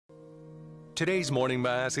Today's morning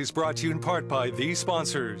mass is brought to you in part by these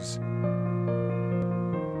sponsors.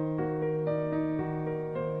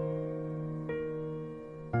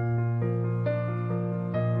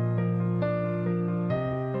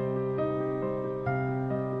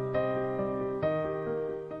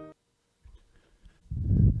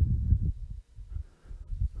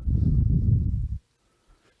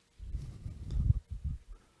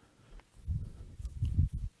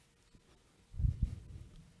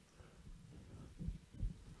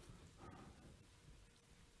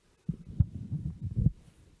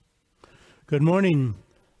 Good morning.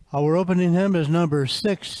 Our opening hymn is number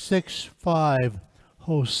 665,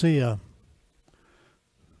 Hosea.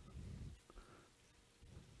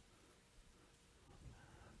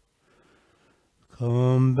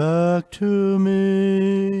 Come back to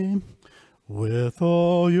me with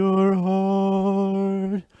all your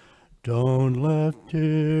heart. Don't let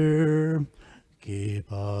fear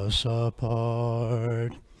keep us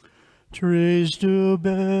apart. Trees do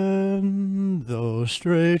bend, though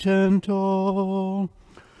straight and tall,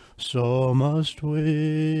 so must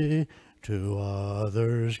we to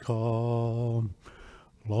others call.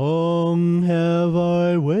 Long have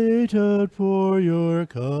I waited for your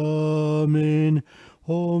coming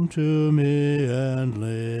home to me, and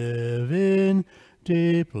living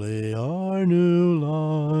deeply our new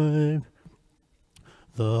life.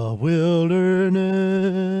 The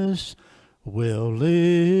wilderness will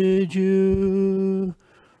lead you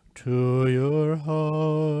to your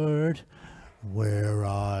heart, where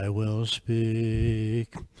I will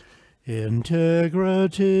speak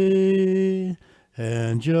integrity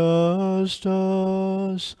and justice.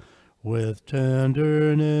 With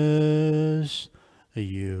tenderness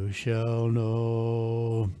you shall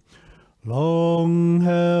know. Long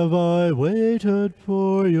have I waited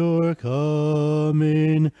for your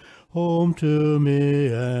coming home to me,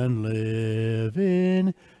 and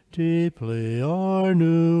living deeply our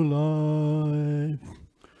new life.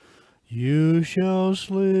 You shall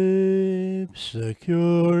sleep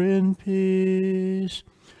secure in peace.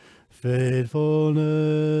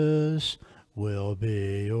 Faithfulness will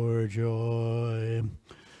be your joy.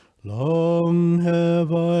 Long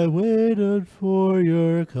have I waited for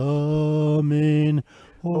your coming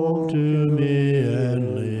home to me,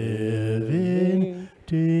 and living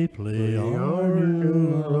deeply our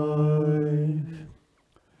new life.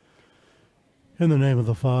 In the name of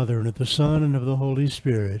the Father, and of the Son, and of the Holy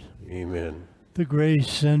Spirit. Amen. The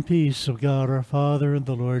grace and peace of God our Father and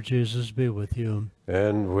the Lord Jesus be with you.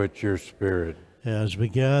 And with your spirit. As we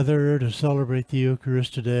gather to celebrate the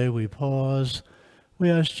Eucharist today, we pause. We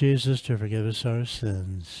ask Jesus to forgive us our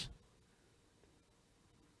sins.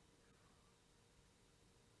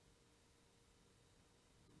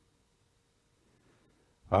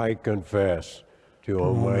 I confess to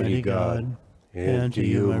Almighty God and to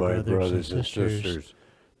you, my brothers and sisters,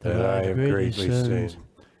 that I have greatly sinned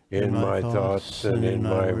in my thoughts and in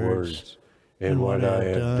my words, in what I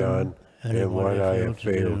have done and in what I have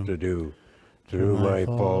failed to do, through my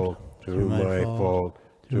fault, through my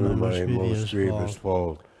most grievous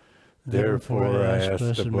fault. Therefore I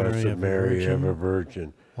ask the Blessed Mary, ever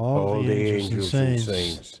Virgin, all the angels and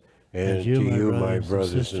saints, and to you, my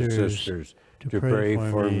brothers and sisters, to pray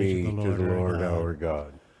for me to the Lord our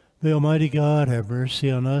God. The Almighty God have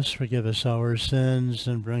mercy on us, forgive us our sins,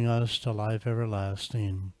 and bring us to life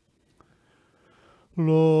everlasting.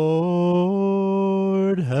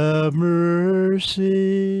 Lord, have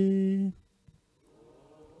mercy.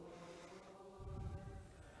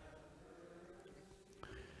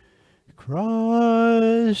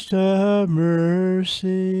 Christ, have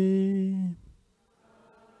mercy.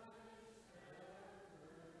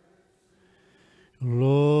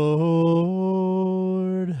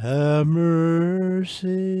 Lord, have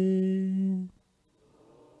mercy.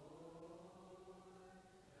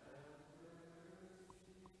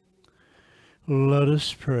 Let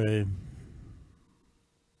us pray.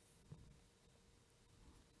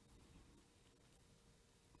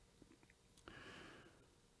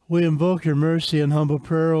 We invoke your mercy and humble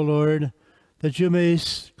prayer, O Lord, that you may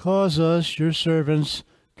cause us, your servants,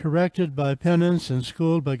 corrected by penance and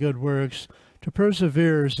schooled by good works, to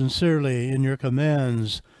persevere sincerely in your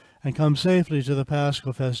commands and come safely to the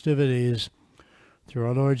Paschal festivities. Through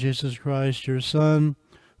our Lord Jesus Christ, your Son,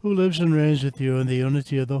 who lives and reigns with you in the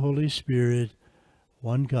unity of the Holy Spirit,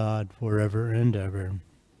 one God, forever and ever.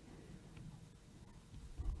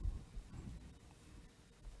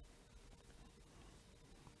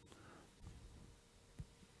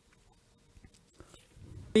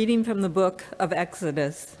 Reading from the book of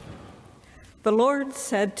Exodus. The Lord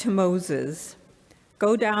said to Moses,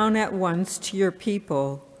 "Go down at once to your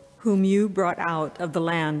people, whom you brought out of the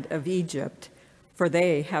land of Egypt, for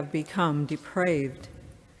they have become depraved.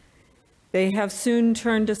 They have soon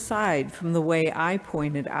turned aside from the way I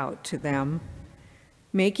pointed out to them,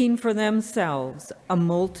 making for themselves a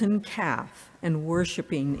molten calf and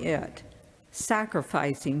worshiping it,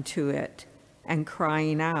 sacrificing to it, and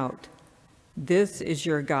crying out, "This is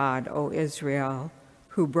your God, O Israel,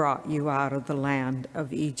 who brought you out of the land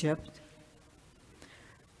of Egypt."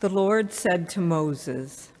 The Lord said to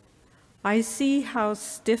Moses, "I see how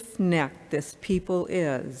stiff-necked this people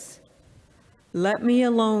is. Let me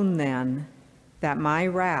alone then, that my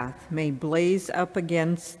wrath may blaze up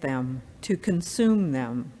against them to consume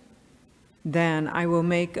them. Then I will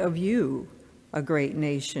make of you a great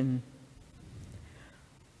nation."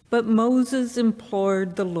 But Moses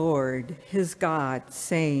implored the Lord, his God,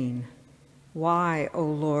 saying, "Why, O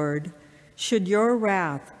Lord, should your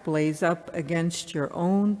wrath blaze up against your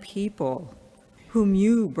own people, whom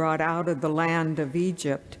you brought out of the land of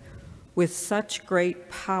Egypt with such great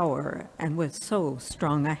power and with so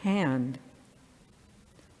strong a hand?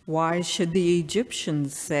 Why should the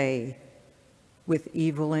Egyptians say, 'With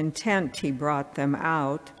evil intent he brought them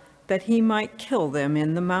out, that he might kill them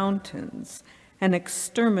in the mountains and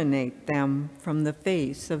exterminate them from the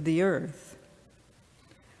face of the earth'?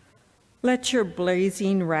 Let your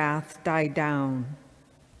blazing wrath die down.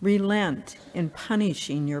 Relent in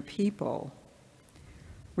punishing your people.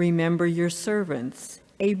 Remember your servants,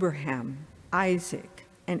 Abraham, Isaac,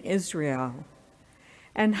 and Israel,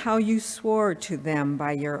 and how you swore to them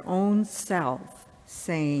by your own self,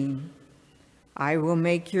 saying, 'I will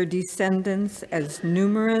make your descendants as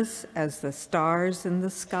numerous as the stars in the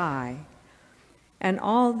sky, and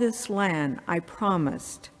all this land I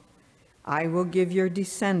promised I will give your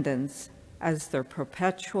descendants as their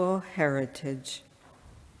perpetual heritage.'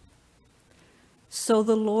 So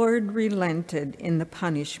the Lord relented in the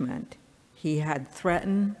punishment he had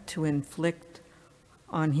threatened to inflict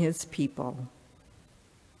on his people."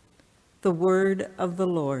 The word of the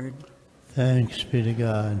Lord. Thanks be to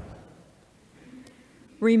God.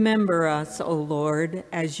 Remember us, O Lord,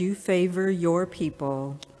 as you favor your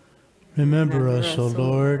people. Remember us, O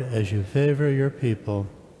Lord, as you favor your people.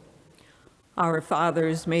 Our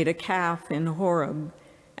fathers made a calf in Horeb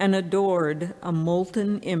and adored a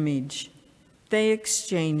molten image. They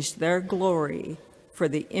exchanged their glory for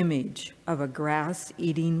the image of a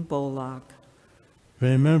grass-eating bullock.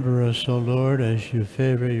 Remember us, O Lord, as you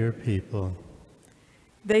favor your people.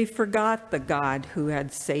 They forgot the God who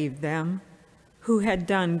had saved them, who had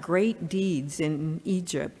done great deeds in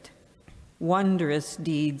Egypt, wondrous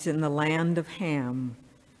deeds in the land of Ham,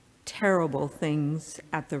 terrible things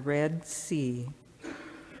at the Red Sea.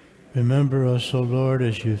 Remember us, O Lord,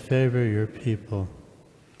 as you favor your people.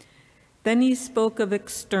 Then he spoke of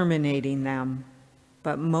exterminating them,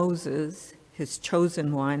 but Moses, his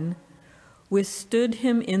chosen one, withstood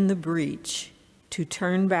him in the breach to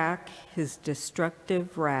turn back his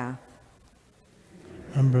destructive wrath.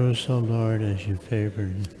 Remember us, O Lord, as you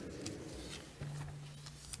favored.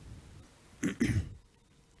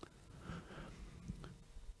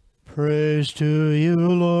 Praise to you,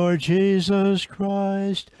 Lord Jesus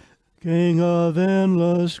Christ, King of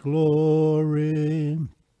endless glory.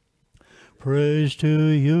 Praise to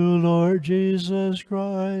you, Lord Jesus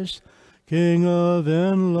Christ, King of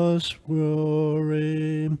endless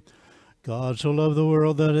glory. God so loved the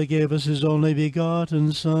world that he gave us his only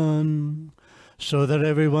begotten Son, so that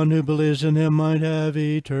everyone who believes in him might have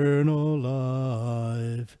eternal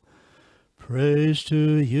life. Praise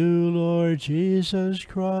to you, Lord Jesus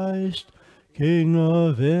Christ, King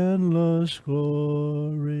of endless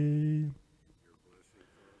glory.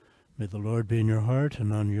 May the Lord be in your heart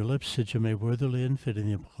and on your lips, that you may worthily and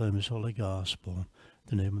fittingly proclaim his holy gospel.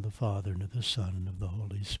 In the name of the Father, and of the Son, and of the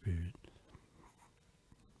Holy Spirit.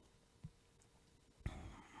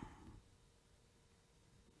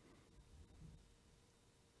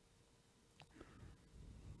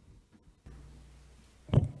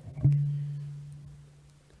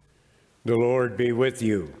 The Lord be with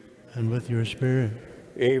you. And with your spirit.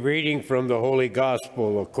 A reading from the Holy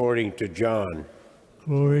Gospel according to John.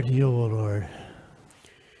 Glory to you, O Lord.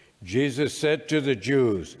 Jesus said to the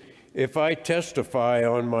Jews, "If I testify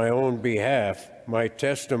on my own behalf, my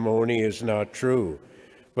testimony is not true.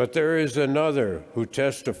 But there is another who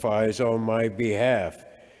testifies on my behalf,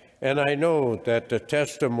 and I know that the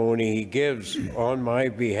testimony he gives on my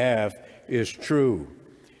behalf is true.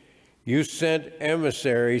 You sent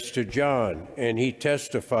emissaries to John, and he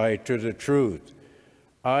testified to the truth.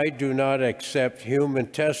 I do not accept human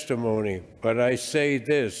testimony, but I say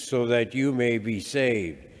this so that you may be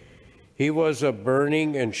saved. He was a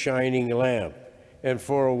burning and shining lamp, and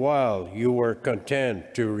for a while you were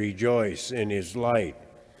content to rejoice in his light.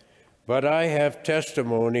 But I have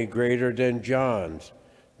testimony greater than John's,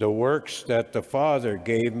 the works that the Father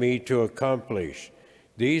gave me to accomplish.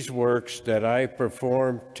 These works that I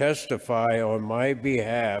perform testify on my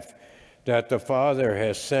behalf that the Father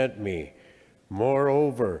has sent me.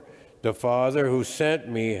 Moreover, the Father who sent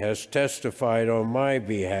me has testified on my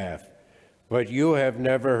behalf. But you have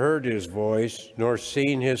never heard his voice, nor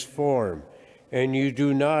seen his form, and you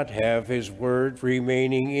do not have his word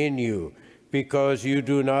remaining in you, because you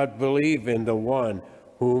do not believe in the one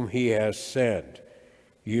whom he has sent.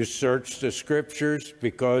 You search the Scriptures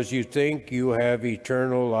because you think you have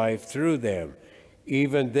eternal life through them.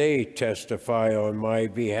 Even they testify on my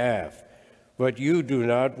behalf. But you do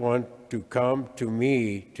not want to come to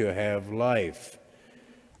me to have life.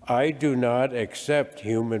 I do not accept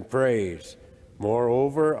human praise.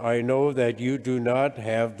 Moreover, I know that you do not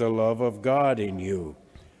have the love of God in you.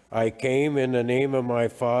 I came in the name of my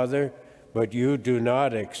Father, but you do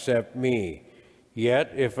not accept me.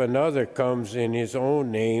 Yet if another comes in his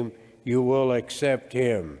own name, you will accept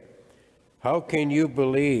him. How can you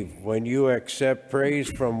believe when you accept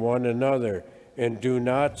praise from one another and do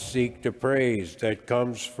not seek the praise that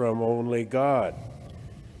comes from only God?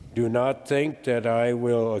 Do not think that I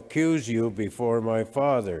will accuse you before my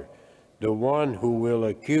Father. The one who will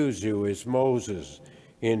accuse you is Moses,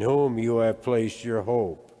 in whom you have placed your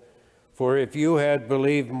hope. For if you had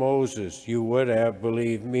believed Moses, you would have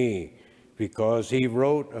believed me, because he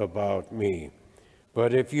wrote about me.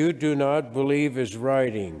 But if you do not believe his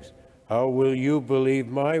writings, how will you believe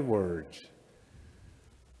my words?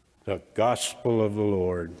 The Gospel of the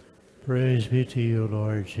Lord. Praise be to you,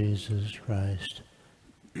 Lord Jesus Christ.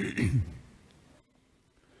 In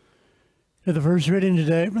the first reading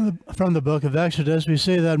today from the book of Exodus, we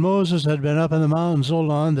see that Moses had been up in the mountain so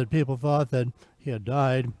long that people thought that he had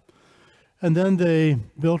died. And then they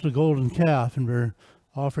built a golden calf and were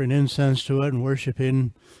offering incense to it and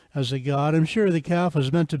worshiping as a god. I'm sure the calf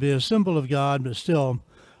was meant to be a symbol of God, but still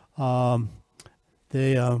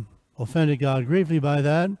they offended God gravely by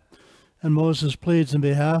that. And Moses pleads in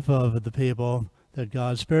behalf of the people that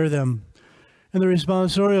God spare them. In the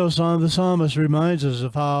responsorial psalm, the psalmist reminds us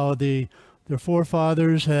of how their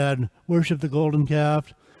forefathers had worshipped the golden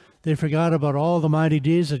calf. They forgot about all the mighty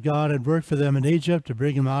deeds that God had worked for them in Egypt to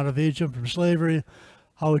bring them out of Egypt from slavery,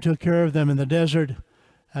 how he took care of them in the desert,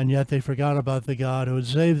 and yet they forgot about the God who had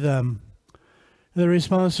saved them. In the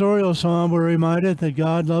responsorial psalm, we're reminded that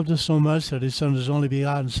God loved us so much that he sent his only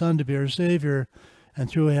begotten Son to be our Savior, and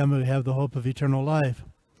through him we have the hope of eternal life.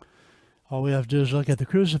 All we have to do is look at the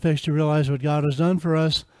crucifix to realize what God has done for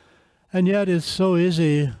us, and yet it's so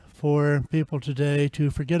easy for people today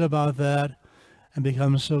to forget about that and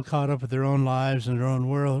become so caught up with their own lives and their own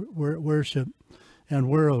worship and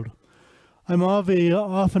world. I'm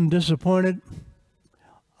often disappointed.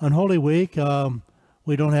 On Holy Week,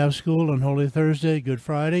 we don't have school on Holy Thursday, Good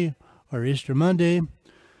Friday, or Easter Monday.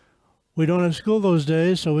 We don't have school those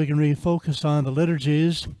days, so we can refocus on the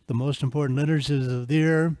liturgies, the most important liturgies of the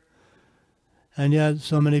year. And yet,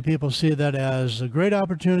 so many people see that as a great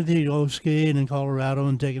opportunity to go skiing in Colorado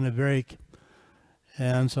and taking a break,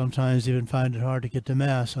 and sometimes even find it hard to get to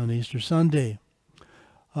Mass on Easter Sunday.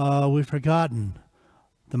 We've forgotten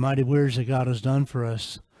the mighty words that God has done for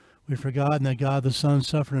us. We've forgotten that God the Son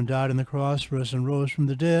suffered and died on the cross for us and rose from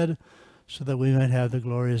the dead so that we might have the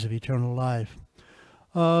glories of eternal life.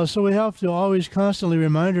 So we have to always constantly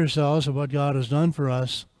remind ourselves of what God has done for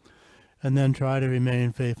us and then try to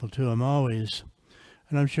remain faithful to him always.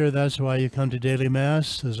 And I'm sure that's why you come to daily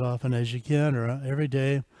Mass as often as you can or every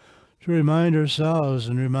day to remind ourselves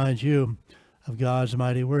and remind you of God's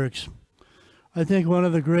mighty works. I think one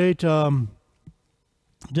of the great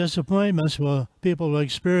disappointments people will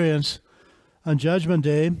experience on Judgment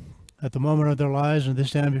Day at the moment of their lives when they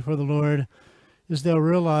stand before the Lord is they'll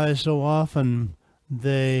realize so often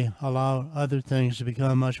they allow other things to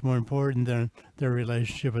become much more important than their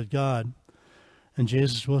relationship with God. And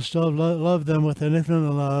Jesus will still love them with an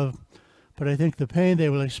infinite love, but I think the pain they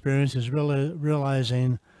will experience is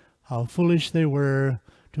realizing how foolish they were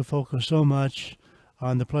to focus so much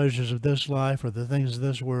on the pleasures of this life or the things of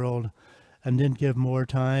this world and didn't give more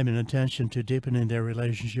time and attention to deepening their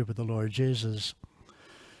relationship with the Lord Jesus.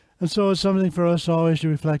 And so it's something for us always to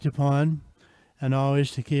reflect upon and always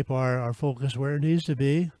to keep our focus where it needs to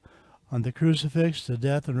be, on the crucifix, the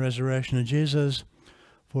death and resurrection of Jesus,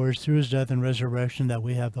 for it's through his death and resurrection that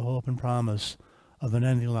we have the hope and promise of an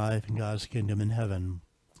ending life in God's kingdom in heaven.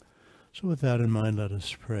 So with that in mind, let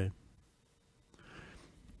us pray.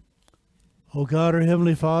 O God, our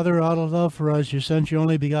Heavenly Father, out of love for us, you sent your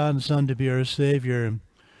only begotten Son to be our Savior.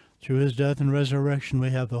 Through his death and resurrection, we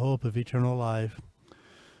have the hope of eternal life.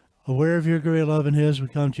 Aware of your great love and his, we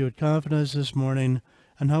come to you with confidence this morning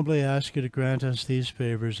and humbly ask you to grant us these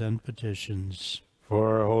favors and petitions.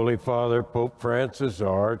 For our Holy Father, Pope Francis,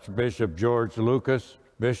 our Archbishop George Lucas,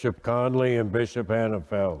 Bishop Conley, and Bishop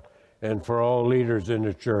Hannafeld, and for all leaders in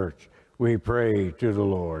the Church, we pray to the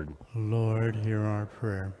Lord. Lord, hear our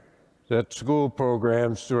prayer. That school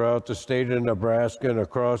programs throughout the state of Nebraska and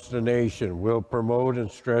across the nation will promote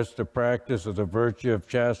and stress the practice of the virtue of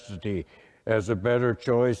chastity as a better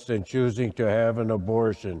choice than choosing to have an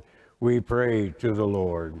abortion. We pray to the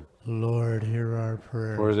Lord. Lord, hear our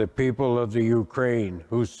prayer. For the people of the Ukraine,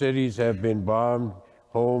 whose cities have been bombed,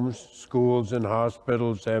 homes, schools, and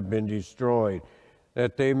hospitals have been destroyed,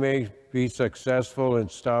 that they may be successful in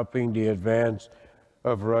stopping the advance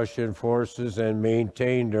of Russian forces and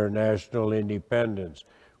maintain their national independence.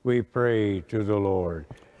 We pray to the Lord.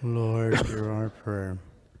 Lord, hear our prayer.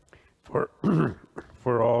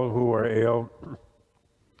 For all who are ill,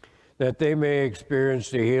 that they may experience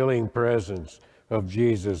the healing presence of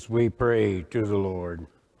Jesus, we pray to the Lord.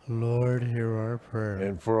 Lord, hear our prayer.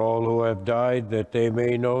 And for all who have died, that they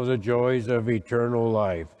may know the joys of eternal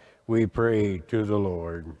life, we pray to the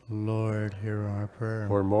Lord. Lord, hear our prayer.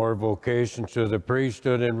 For more vocations to the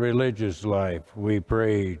priesthood and religious life, we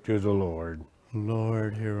pray to the Lord.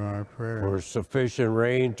 Lord, hear our prayer. For sufficient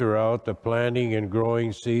rain throughout the planting and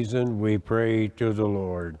growing season, we pray to the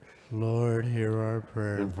Lord. Lord, hear our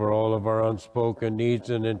prayer. And for all of our unspoken needs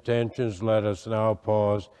and intentions, let us now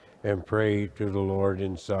pause and pray to the Lord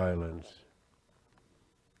in silence.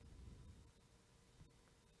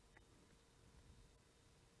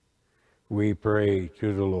 We pray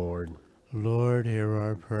to the Lord. Lord, hear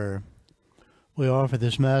our prayer. We offer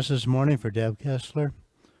this Mass this morning for Deb Kessler.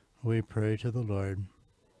 We pray to the Lord.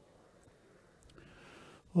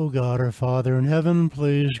 O God, our Father in heaven,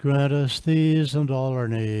 please grant us these and all our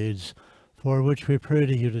needs, for which we pray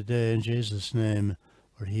to you today in Jesus' name,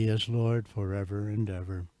 for he is Lord forever and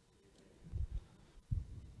ever.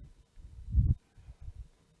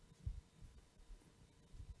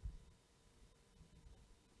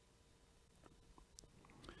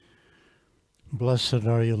 Blessed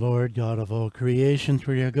are you, Lord, God of all creation.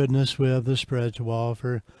 Through your goodness we have this bread to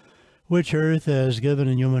offer, which earth has given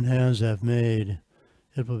and human hands have made.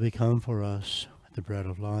 It will become for us the bread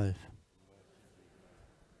of life.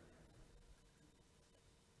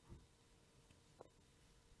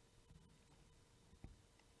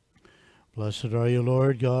 Blessed are you,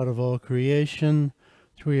 Lord, God of all creation.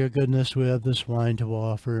 Through your goodness we have this wine to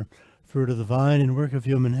offer, fruit of the vine and work of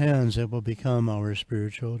human hands. It will become our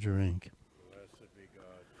spiritual drink.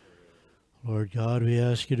 Lord God, we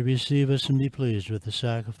ask you to receive us and be pleased with the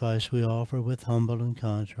sacrifice we offer with humble and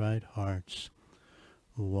contrite hearts.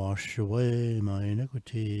 Wash away my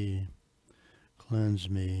iniquity, cleanse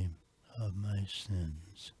me of my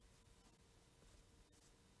sins.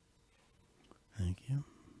 Thank you.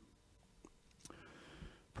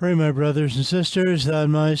 Pray, my brothers and sisters, that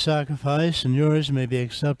my sacrifice and yours may be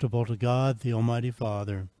acceptable to God, the Almighty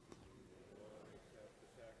Father.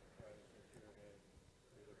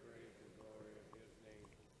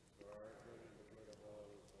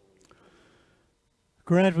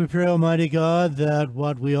 Grant, we pray, Almighty God, that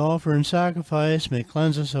what we offer in sacrifice may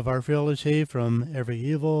cleanse us of our frailty from every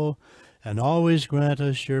evil, and always grant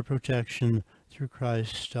us your protection through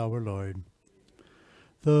Christ our Lord.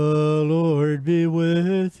 The Lord be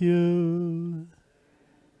with you.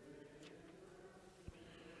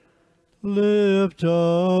 Lift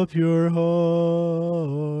up your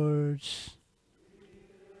hearts.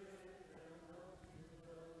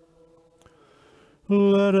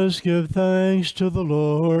 Let us give thanks to the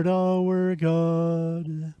Lord our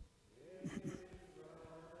God.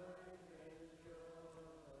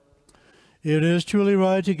 It is truly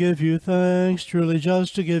right to give you thanks, truly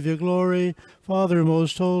just to give you glory, Father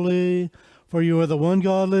most holy, for you are the one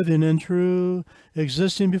God living and true,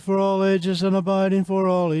 existing before all ages and abiding for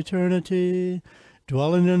all eternity,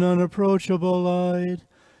 dwelling in unapproachable light.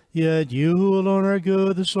 Yet you who alone are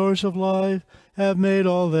good, the source of life, have made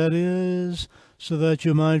all that is, so that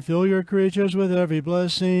you might fill your creatures with every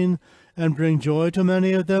blessing, and bring joy to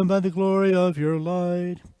many of them by the glory of your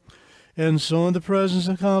light. And so in the presence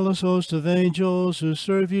of countless hosts of angels who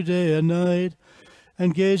serve you day and night,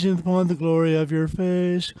 and gazing upon the glory of your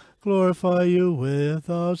face, glorify you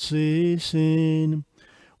without ceasing.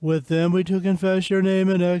 With them we do confess your name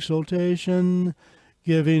in exaltation,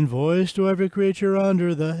 giving voice to every creature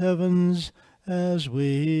under the heavens, as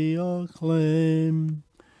we acclaim.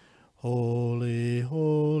 Holy,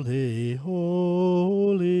 holy,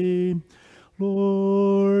 holy,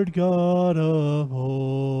 Lord God of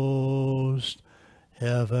hosts.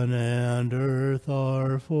 Heaven and earth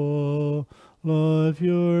are full of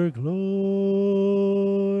your glory.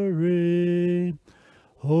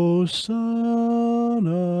 Hosanna,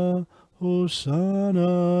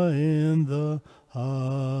 Hosanna in the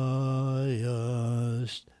highest.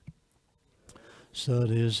 Such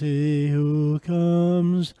is he who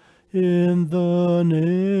comes in the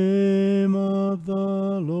name of the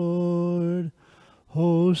Lord.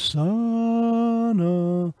 Hosanna,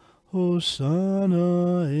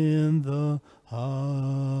 Hosanna in the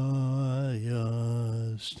highest.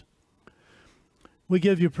 We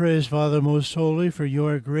give you praise, Father most holy, for you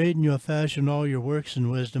are great, and you have fashioned all your works in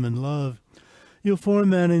wisdom and love. You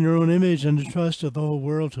formed man in your own image and entrusted the whole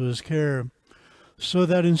world to his care, so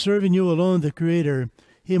that in serving you alone, the Creator,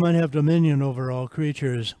 he might have dominion over all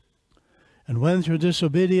creatures. And when through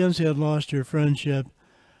disobedience he had lost your friendship,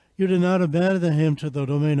 you did not abandon him to the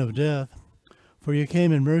domain of death, for you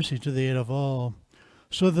came in mercy to the aid of all,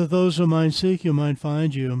 so that those who might seek you might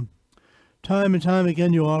find you. Time and time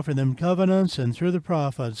again you offered them covenants, and through the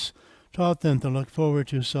prophets taught them to look forward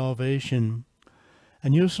to salvation.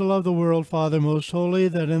 And you so loved the world, Father most holy,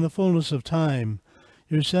 that in the fullness of time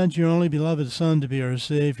you sent your only beloved Son to be our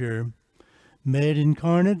Savior. Made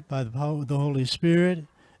incarnate by the power of the Holy Spirit,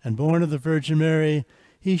 and born of the Virgin Mary,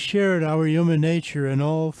 he shared our human nature in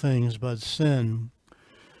all things but sin.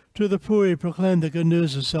 To the poor he proclaimed the good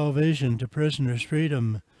news of salvation, to prisoners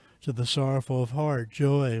freedom, to the sorrowful of heart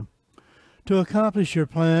joy. To accomplish your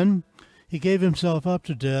plan, he gave himself up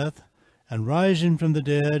to death, and rising from the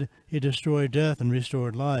dead, he destroyed death and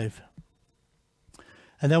restored life.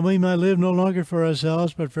 And that we might live no longer for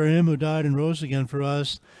ourselves, but for him who died and rose again for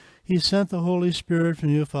us, he sent the Holy Spirit from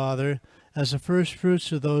you, Father, as the first fruits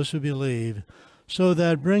to those who believe, so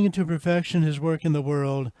that, bringing to perfection his work in the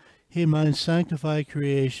world, he might sanctify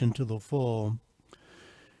creation to the full.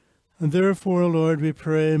 And therefore, Lord, we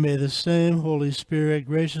pray, may the same Holy Spirit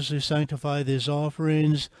graciously sanctify these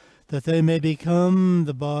offerings, that they may become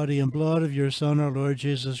the body and blood of your Son, our Lord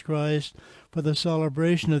Jesus Christ, for the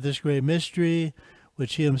celebration of this great mystery,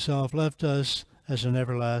 which he himself left us as an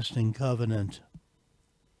everlasting covenant.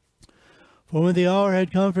 For when the hour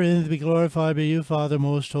had come for him to be glorified by you, Father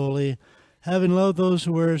most holy, having loved those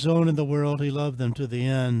who were his own in the world, he loved them to the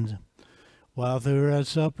end. While they were at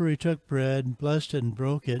supper, he took bread, blessed it, and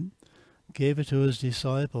broke it, gave it to his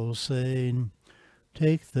disciples, saying,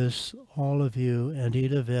 Take this, all of you, and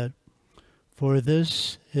eat of it, for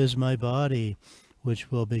this is my body,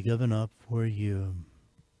 which will be given up for you.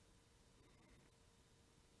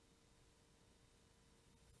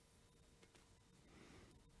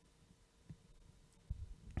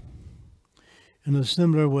 In a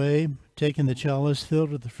similar way, taking the chalice filled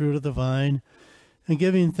with the fruit of the vine, and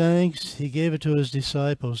giving thanks, he gave it to his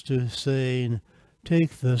disciples, saying,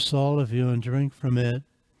 Take this, all of you, and drink from it,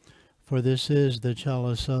 for this is the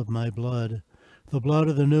chalice of my blood, the blood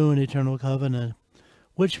of the new and eternal covenant,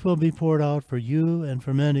 which will be poured out for you and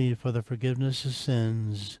for many for the forgiveness of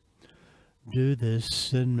sins. Do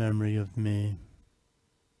this in memory of me.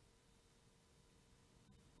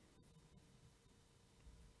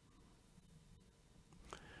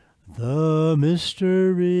 The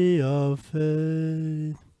mystery of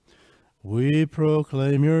faith. We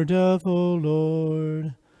proclaim your death, O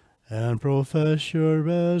Lord, and profess your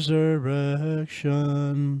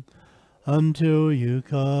resurrection until you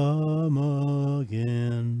come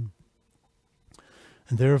again.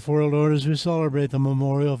 And therefore, O Lord, as we celebrate the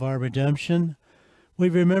memorial of our redemption, we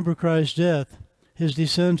remember Christ's death, his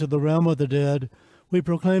descent to the realm of the dead. We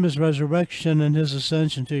proclaim his resurrection and his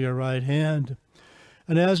ascension to your right hand.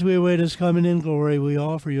 And as we await his coming in glory, we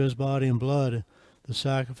offer you his body and blood, the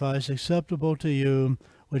sacrifice acceptable to you,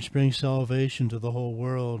 which brings salvation to the whole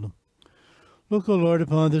world. Look, O Lord,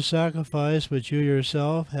 upon this sacrifice which you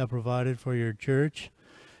yourself have provided for your church,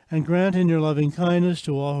 and grant in your loving kindness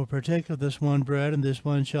to all who partake of this one bread and this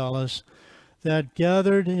one chalice, that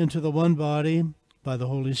gathered into the one body by the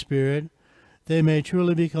Holy Spirit, they may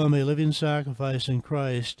truly become a living sacrifice in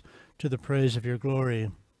Christ to the praise of your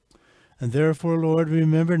glory. And therefore, Lord,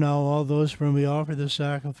 remember now all those for whom we offer this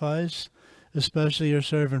sacrifice, especially your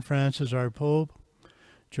servant Francis, our Pope,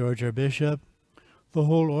 George, our Bishop, the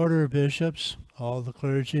whole order of bishops, all the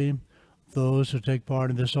clergy, those who take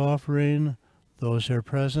part in this offering, those who are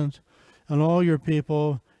present, and all your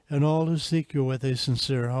people, and all who seek you with a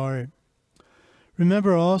sincere heart.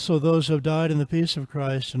 Remember also those who have died in the peace of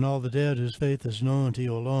Christ, and all the dead whose faith is known to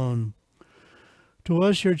you alone. To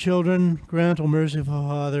us, your children, grant, O merciful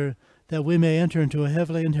Father, that we may enter into a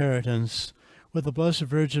heavenly inheritance with the Blessed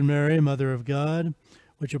Virgin Mary, Mother of God,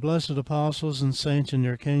 with your blessed apostles and saints in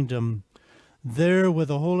your kingdom. There, with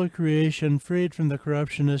the whole of creation, freed from the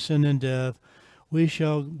corruption of sin and death,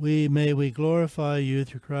 may we glorify you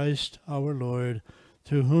through Christ our Lord,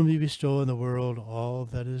 through whom you bestow on the world all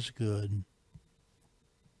that is good.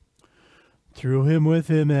 Through him, with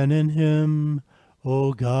him, and in him,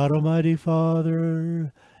 O God, Almighty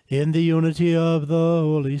Father, in the unity of the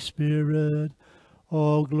Holy Spirit,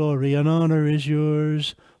 all glory and honor is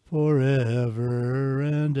yours forever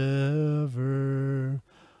and ever.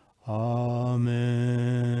 Amen.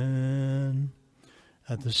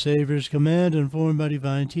 At the Savior's command, informed by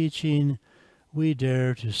divine teaching, we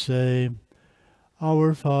dare to say,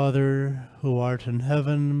 Our Father, who art in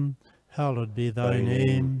heaven, hallowed be thy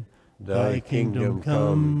name. Thy kingdom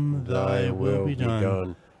come, thy will be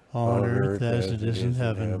done, on earth as it is in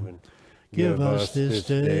heaven. Give us this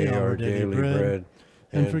day our daily bread,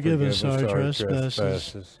 and forgive us our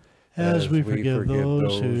trespasses, as we forgive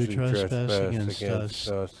those who trespass against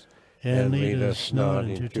us. And lead us not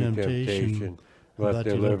into temptation, but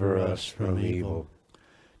deliver us from evil.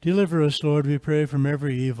 Deliver us, Lord, we pray, from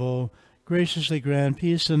every evil. Graciously grant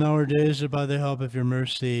peace in our days, that by the help of your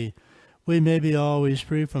mercy we may be always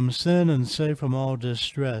free from sin and safe from all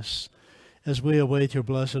distress, as we await your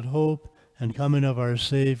blessed hope and coming of our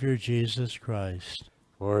Savior, Jesus Christ.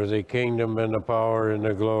 For the kingdom and the power and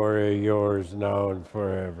the glory are yours now and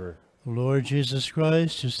forever. Lord Jesus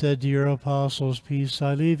Christ, who said to your apostles, Peace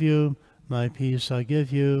I leave you, my peace I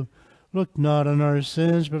give you, look not on our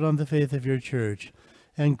sins, but on the faith of your church,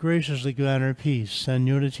 and graciously grant her peace and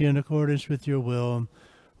unity in accordance with your will,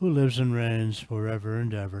 who lives and reigns forever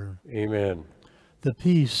and ever. Amen. The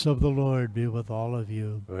peace of the Lord be with all of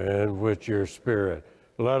you. And with your spirit.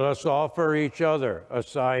 Let us offer each other a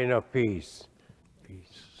sign of peace.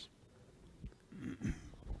 Peace.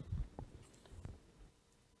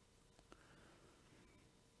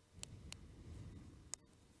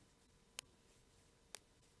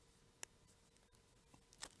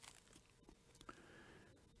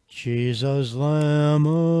 Jesus, Lamb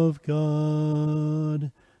of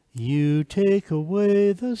God, you take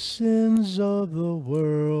away the sins of the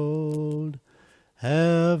world.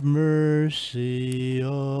 Have mercy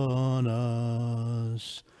on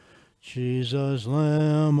us. Jesus,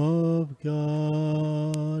 Lamb of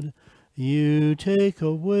God, you take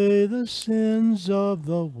away the sins of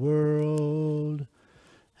the world.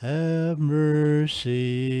 Have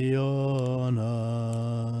mercy on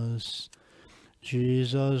us.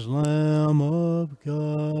 Jesus, Lamb of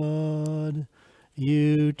God,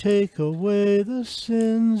 you take away the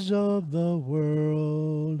sins of the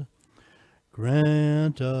world.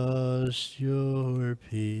 Grant us your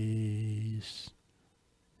peace.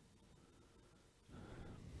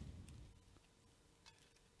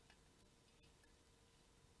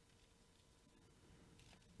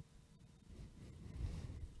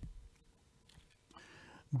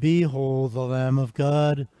 Behold the Lamb of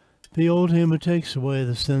God. Behold him who takes away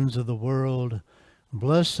the sins of the world.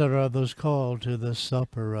 Blessed are those called to the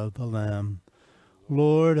supper of the Lamb.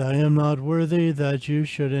 Lord, I am not worthy that you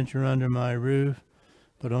should enter under my roof,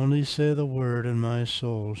 but only say the word, and my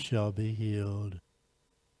soul shall be healed.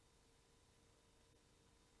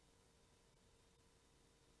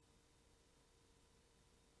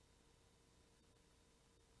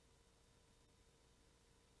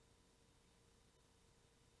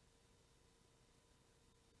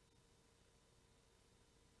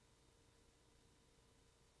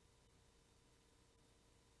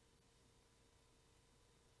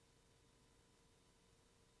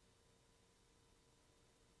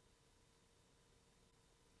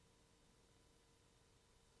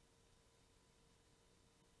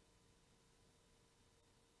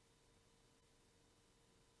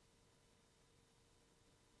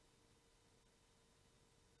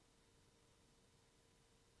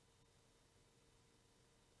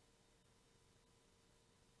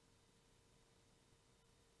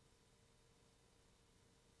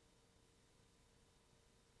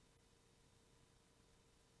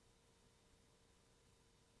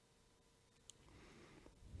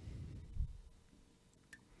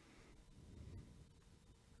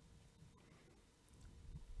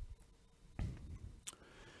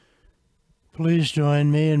 Please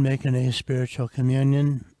join me in making a spiritual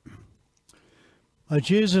communion.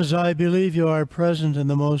 Jesus, I believe you are present in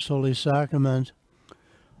the most holy sacrament.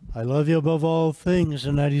 I love you above all things,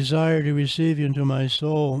 and I desire to receive you into my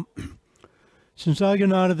soul. Since I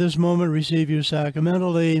cannot at this moment receive you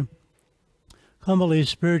sacramentally, humbly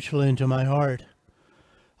spiritually into my heart.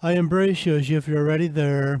 I embrace you as if you're already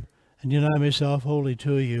there, and unite myself wholly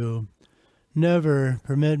to you. never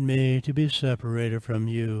permit me to be separated from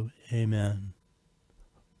you. Amen.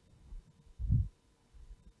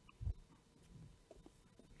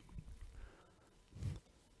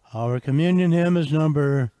 Our communion hymn is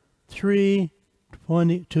number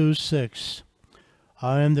 326.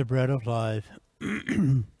 I am the bread of life.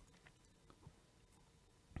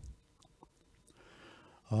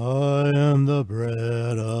 I am the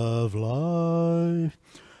bread of life.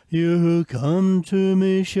 You who come to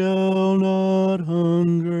me shall not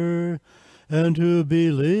hunger, and who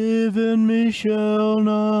believe in me shall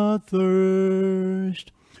not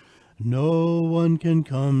thirst. No one can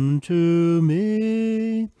come to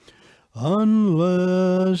me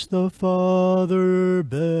unless the Father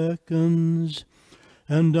beckons,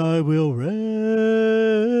 and I will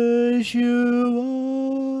raise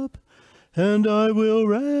you up, and I will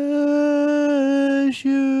raise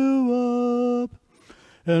you up,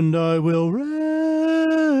 and I will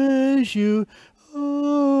raise you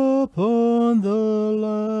up on the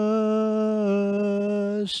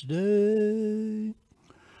last day.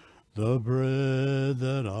 The bread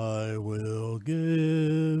that I will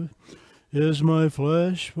give is my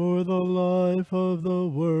flesh for the life of the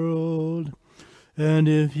world. And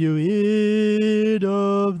if you eat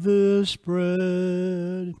of this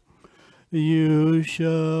bread, you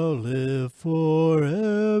shall live forever.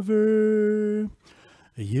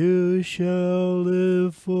 You shall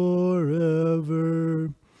live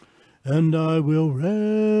forever. And I will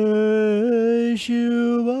raise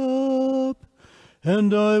you up,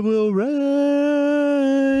 and I will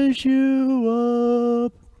raise you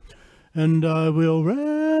up, and I will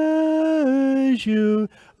raise you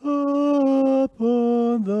up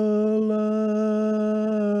on the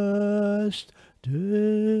last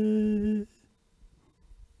day.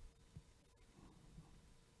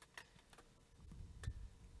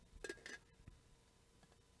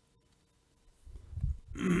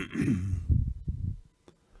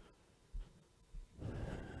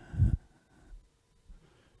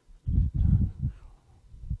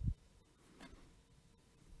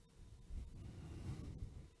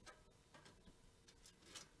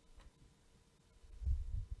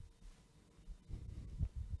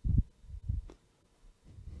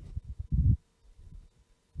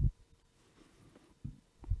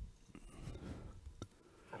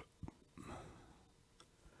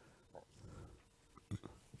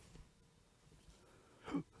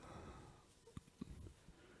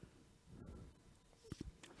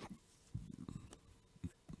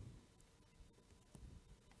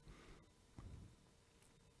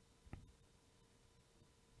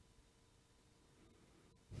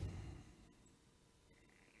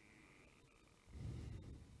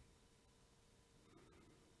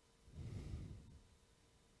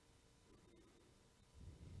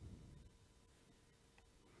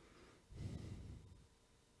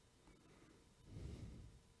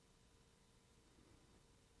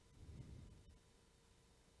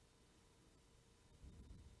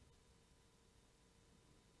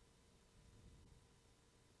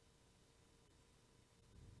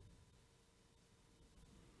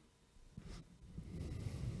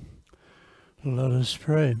 Let us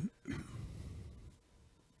pray.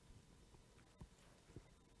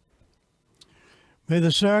 May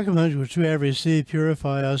the sacrament which we have received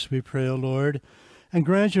purify us, we pray, O Lord, and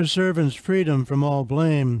grant your servants freedom from all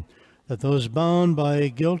blame, that those bound by a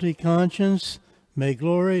guilty conscience may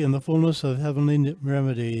glory in the fullness of heavenly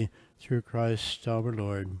remedy through Christ our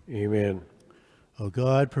Lord. Amen. O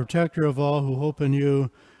God, protector of all who hope in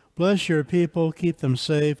you, bless your people, keep them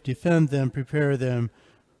safe, defend them, prepare them,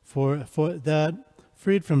 for that,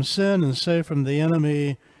 freed from sin and safe from the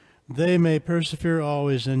enemy, they may persevere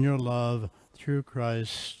always in your love, through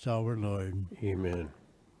Christ our Lord. Amen.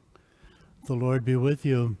 The Lord be with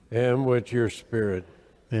you. And with your spirit.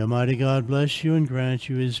 May Almighty God bless you and grant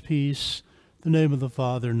you his peace. In the name of the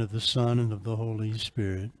Father, and of the Son, and of the Holy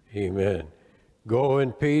Spirit. Amen. Go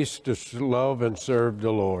in peace to love and serve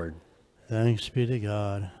the Lord. Thanks be to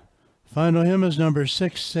God. Final hymn is number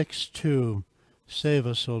 662. Save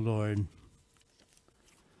us, O Lord.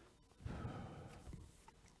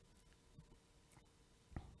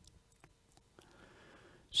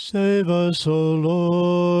 Save us, O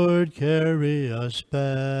Lord, carry us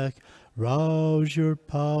back, rouse your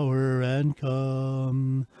power and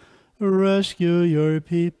come. Rescue your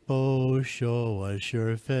people, show us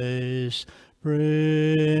your face,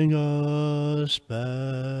 bring us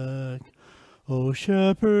back. O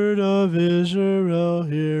Shepherd of Israel,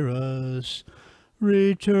 hear us.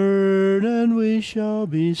 Return, and we shall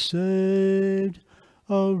be saved.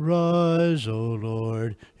 Arise, O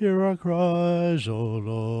Lord, hear our cries, O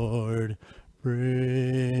Lord.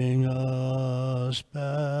 bring us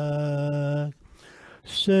back.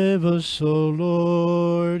 Save us, O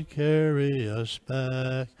Lord, carry us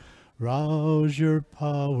back. Rouse your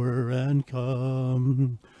power and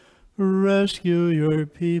come. Rescue your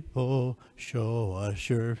people, show us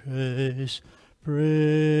your face.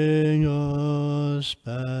 Bring us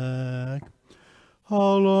back.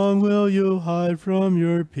 How long will you hide from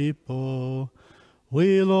your people?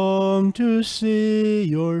 We long to see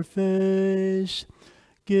your face.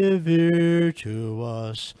 Give ear to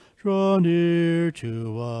us, draw near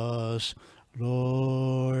to us,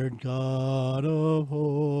 Lord God of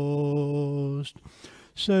hosts.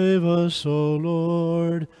 Save us, O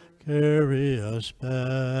Lord, carry us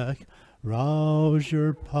back. Rouse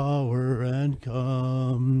your power and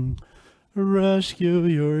come. Rescue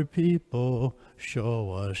your people,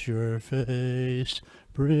 show us your face.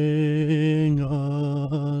 Bring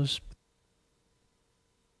us.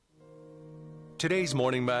 Today's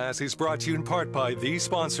morning mass is brought to you in part by these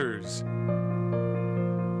sponsors: